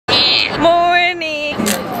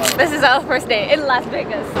This is our first day in Las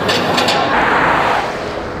Vegas.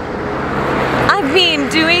 I've been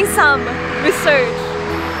doing some research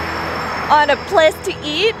on a place to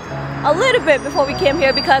eat a little bit before we came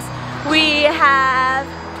here because we have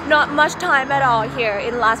not much time at all here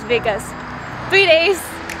in Las Vegas. 3 days,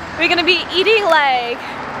 we're gonna be eating like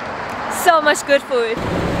so much good food.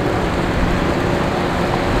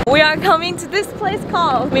 We are coming to this place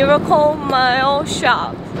called Miracle Mile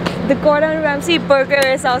Shop. The Gordon Ramsay burger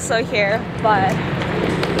is also here, but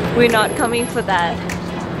we're not coming for that.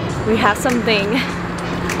 We have something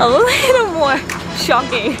a little more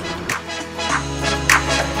shocking.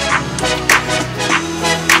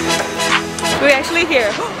 We're actually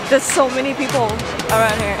here. There's so many people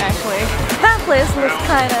around here actually. That place looks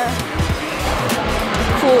kinda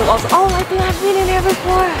cool also. Oh, I think I've been in here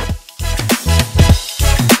before.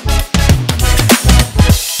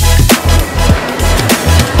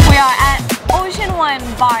 We are at Ocean One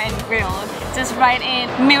Bar and Grill, just right in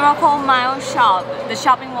Miracle Mile Shop, the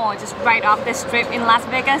shopping mall just right off the strip in Las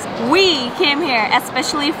Vegas. We came here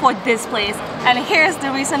especially for this place, and here's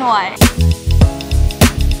the reason why.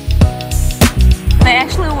 They're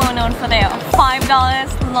actually well known for their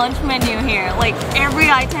 $5 lunch menu here. Like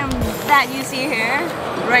every item that you see here,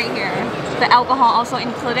 right here. The alcohol also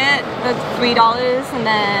included, the $3, and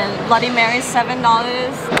then Bloody Mary $7.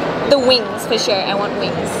 The wings for sure, I want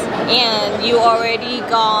wings. And you already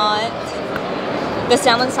got the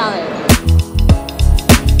salmon salad.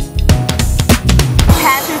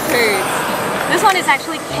 Cashew curds. This one is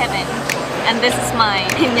actually Kevin, and this is my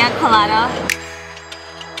pina colada.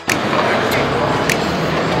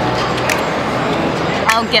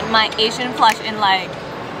 I'll get my Asian flush in like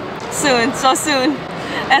soon, so soon.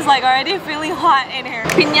 It's like already feeling hot in here.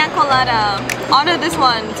 Pina colada. Order this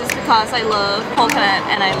one just because I love coconut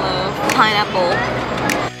and I love pineapple.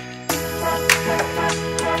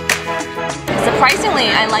 Surprisingly,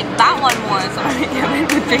 I like that one more, so I'm going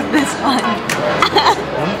to drink this one.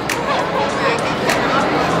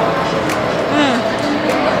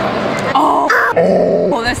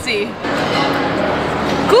 Oh, let's see.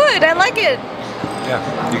 Good, I like it.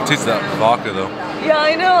 Yeah, you can taste that vodka though. Yeah,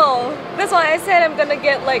 I know. That's why I said I'm gonna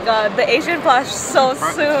get like the Asian flush so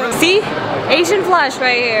soon. See? Asian flush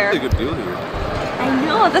right here. That's a good deal here. I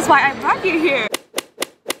know, that's why I brought you here.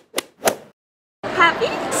 Happy?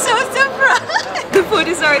 So surprised! The food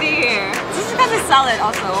is already here. This is because it's salad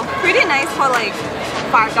also. Pretty nice for like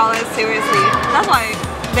 $5, seriously. That's why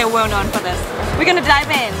they're well known for this. We're gonna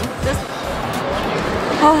dive in. Just...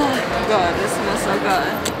 Oh god, this smells so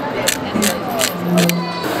good.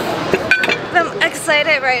 I'm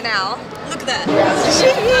excited right now. Look at that.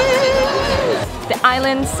 The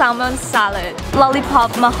island salmon salad,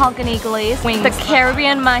 lollipop mahogany glaze, wings, the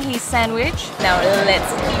Caribbean mahi sandwich. Now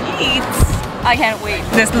let's eat. I can't wait.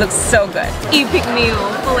 This looks so good. Epic meal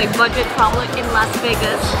for like budget traveler in Las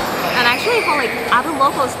Vegas, and actually for like other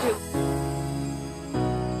locals too.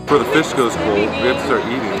 Before the fish goes cold, we have to start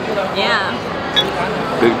eating. Yeah.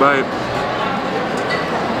 Big bite.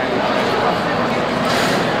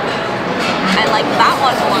 I like that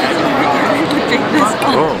one more, so we're going to drink this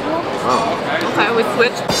one. Oh, wow. Okay, we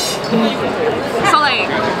switch. So like,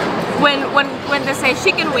 when they say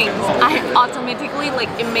chicken wings, I automatically like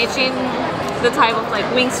imagine the type of like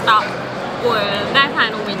Wingstop or that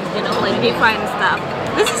kind of wings, you know, like deep fried and stuff.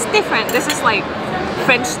 This is different. This is like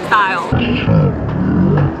French style.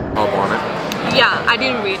 Hop on it. Yeah, I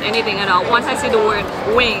didn't read anything at all. Once I see the word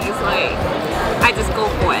wings, like I just go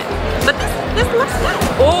for it. But this looks good.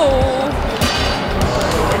 Oh.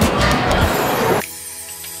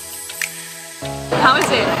 How is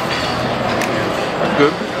it?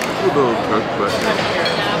 Good. A little cooked, but...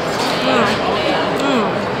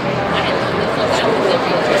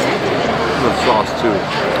 The sauce too.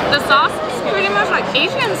 The sauce is pretty much like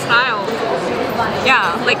Asian style.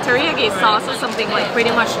 Yeah, like teriyaki sauce or something like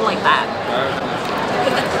pretty much like that.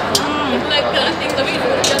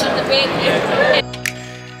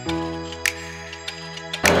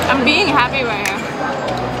 I'm being happy right here.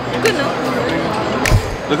 Good enough.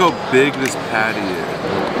 Look how big this patty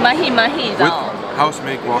is. Mahi mahi With though.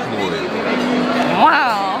 house-made guacamole.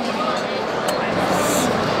 Wow.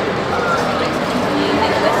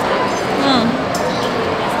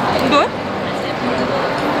 Good?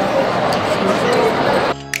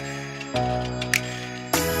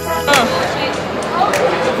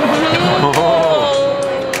 Oh.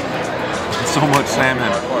 So much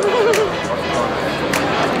salmon.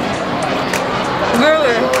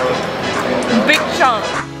 Really? Big chunk.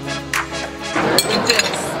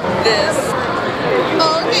 This.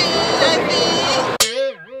 Okay, I think.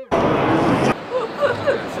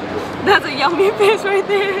 That's a yummy fish right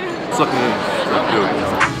there. Suck it in.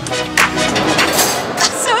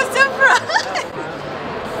 So surprised.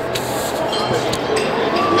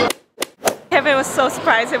 Kevin was so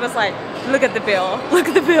surprised. He was like, look at the bill. Look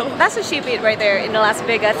at the bill. That's a cheap eat right there in Las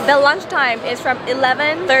Vegas. The lunch time is from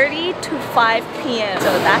 11:30 to 5 p.m.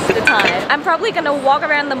 So that's the time. I'm probably gonna walk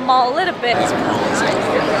around the mall a little bit. I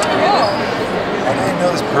didn't know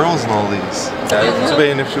there's pearls in all these. Yeah,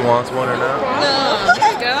 debating if she wants one or not. No,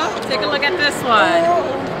 there you go. Take a look at this one.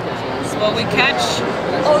 This is what we catch.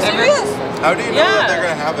 Oh, serious? How do you know that they're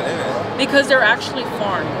gonna have it in it? Because they're actually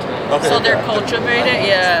farmed. Okay. So they're cultivated,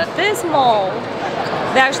 yeah. This mall,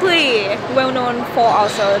 they're actually well known for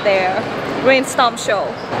also their rainstorm show.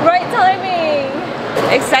 Right timing!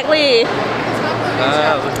 Exactly.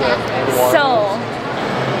 Ah, look at that. So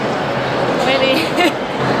many.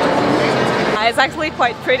 It's actually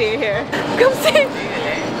quite pretty here. Come see!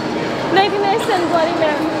 99 cents Bloody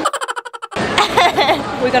Mary.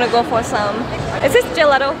 We're gonna go for some. Is this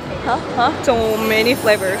gelato? Huh? So many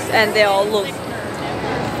flavors and they all look.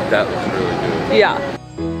 That looks really good. Yeah.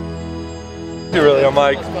 Really, I'm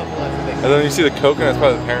like, and then you see the coconut, it's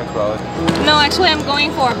probably the parents probably. No, actually I'm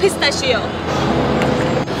going for pistachio.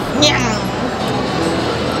 Yeah.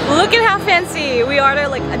 Look at how fancy. We ordered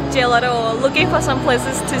like a gelato, looking for some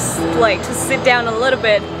places to sit down a little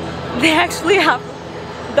bit. They actually have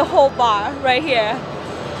the whole bar right here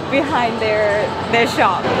behind their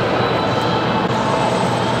shop.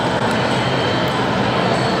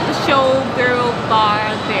 Showgirl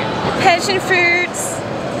bar there. Passion fruits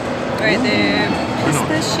right there.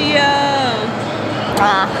 Pistachio.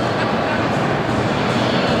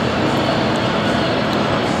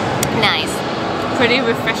 Nice. Pretty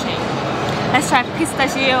refreshing. Let's try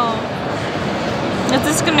pistachio. Is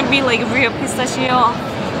this gonna be like real pistachio?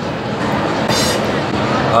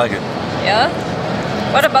 I like it. Yeah?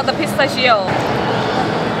 What about the pistachio?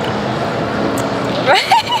 Right?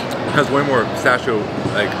 It has way more pistachio,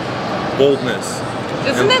 like, boldness.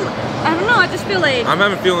 Isn't it? I don't know, I just feel like... I'm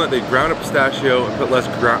having a feeling that they ground up pistachio and put less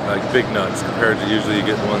big nuts compared to usually you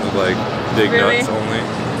get ones with like big nuts only.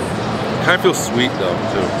 Kind of feels sweet though,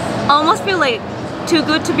 too. I almost feel like too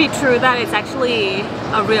good to be true that it's actually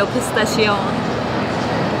a real pistachio.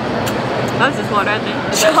 That's just what I think.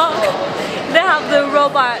 They have the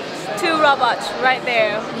robots, 2 robots right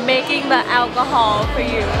there making the alcohol for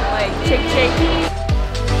you. Like, shake.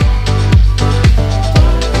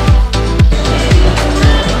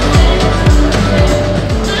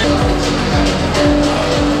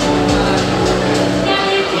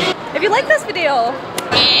 If you like this video,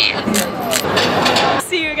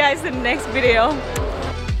 see you guys in the next video.